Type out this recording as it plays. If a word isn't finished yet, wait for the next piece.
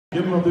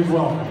Give them a big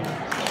welcome.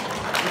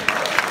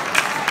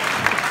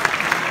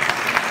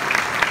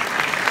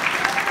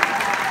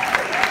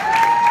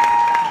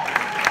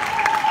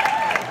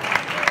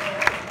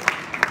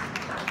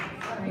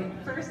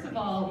 First of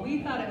all,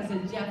 we thought it was a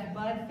Jeff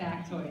Budd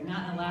factoid,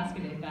 not an Alaska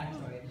Day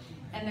factoid.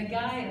 And the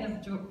guy in the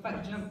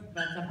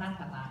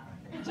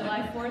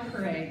July 4th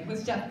parade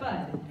was Jeff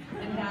Budd.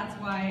 And that's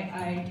why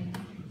I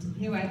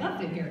knew I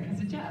loved it here,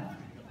 because of Jeff.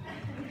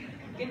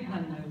 Good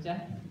pun though,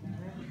 Jeff.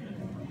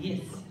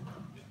 Yes.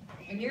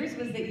 And yours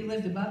was that you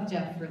lived above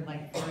Jeff for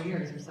like 4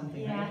 years or something,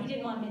 yeah, right? He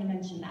didn't want me to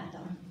mention that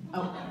though.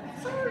 Oh,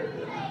 sorry.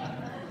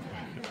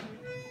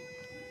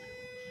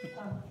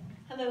 Oh.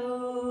 Hello.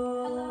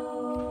 Hello.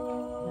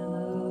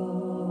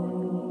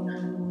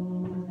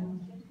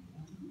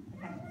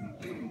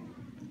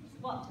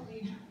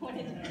 What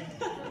did you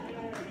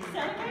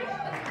celebrate?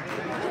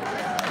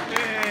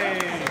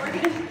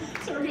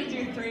 So we're gonna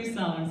do 3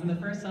 songs, and the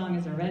first song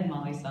is a Red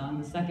Molly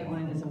song, the second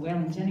one is a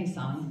Waylon Jenny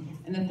song,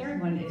 and the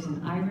third one is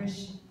an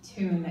Irish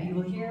tune that you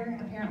will hear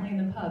apparently in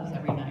the pubs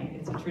every night.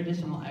 It's a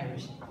traditional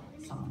Irish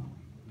song.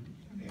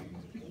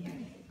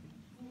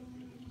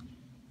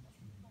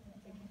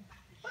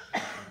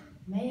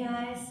 May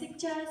I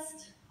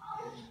suggest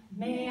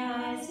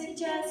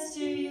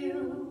to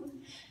you,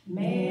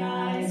 may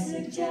I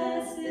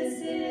suggest this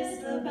is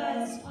the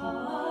best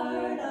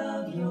part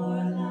of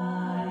your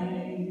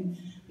life.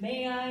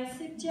 May I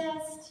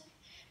suggest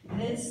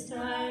this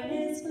time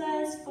is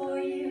blessed for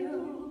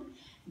you.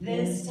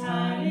 This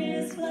time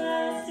is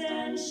blessed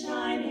and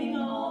shining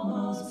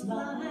almost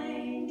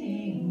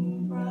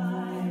blinding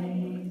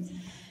bright.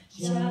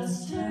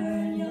 Just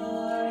turn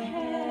your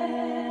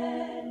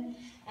head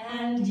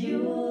and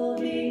you'll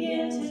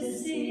begin to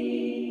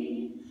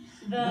see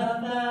the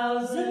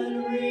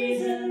 1,000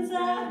 reasons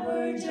that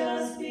were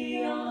just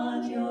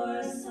beyond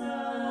your sight.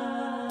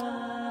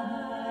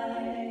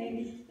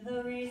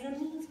 The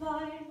reasons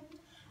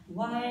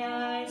why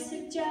I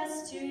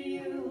suggest to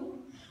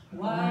you,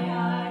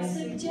 why I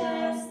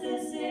suggest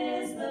this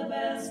is the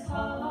best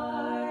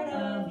part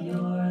of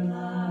your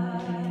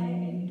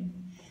life.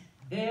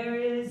 There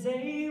is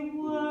a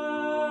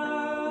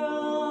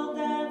world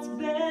that's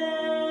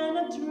been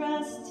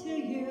addressed to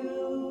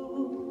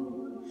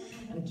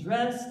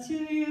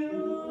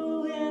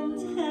you,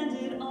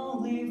 intended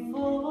only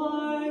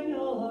for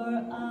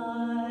your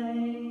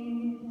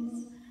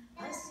eyes.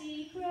 A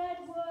secret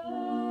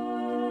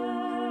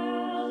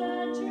world,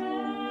 a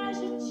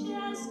treasure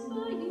chest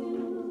for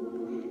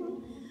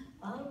you,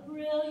 a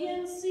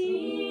brilliant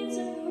scenes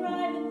and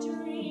private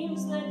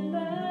dreams that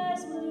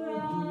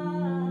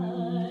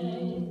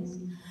mesmerize,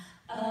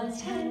 a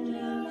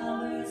tender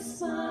lover's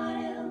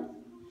smile,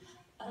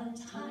 a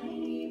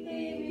tiny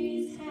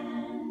baby's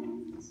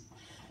hands,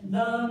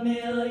 the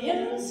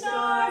million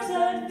stars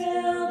that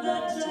fill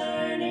the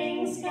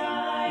turning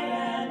sky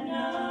at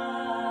night.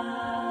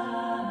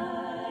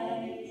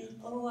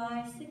 Oh,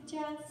 I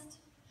suggest,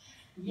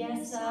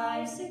 yes,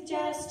 I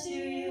suggest to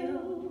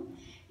you,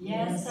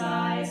 yes,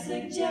 I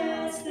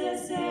suggest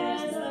this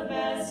is the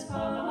best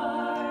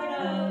part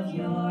of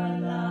your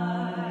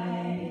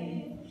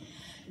life.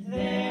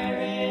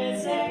 There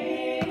is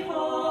a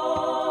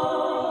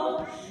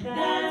hope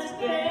that's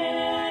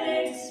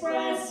been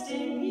expressed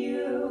in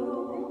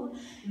you,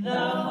 the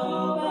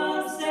hope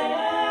of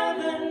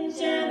 7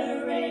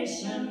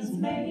 generations,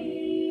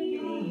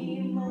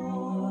 maybe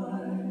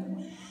more.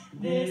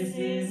 This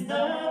is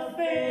the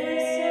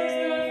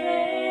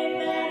faith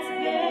that's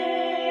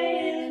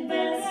been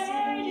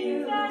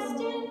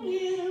invested in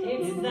you.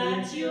 It's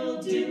that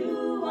you'll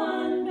do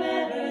one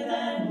better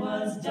than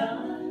was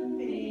done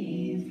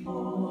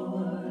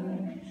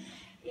before.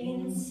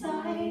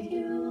 Inside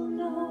you'll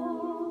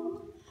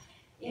know,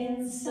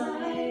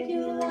 inside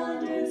you'll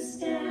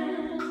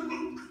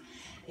understand,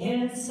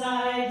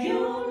 inside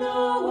you'll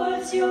know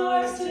what's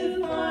yours to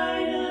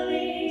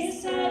finally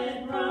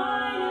set right.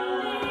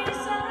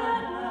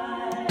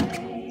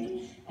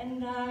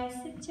 And I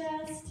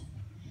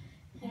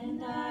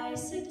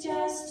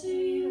suggest to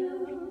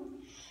you,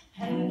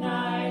 and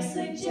I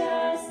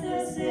suggest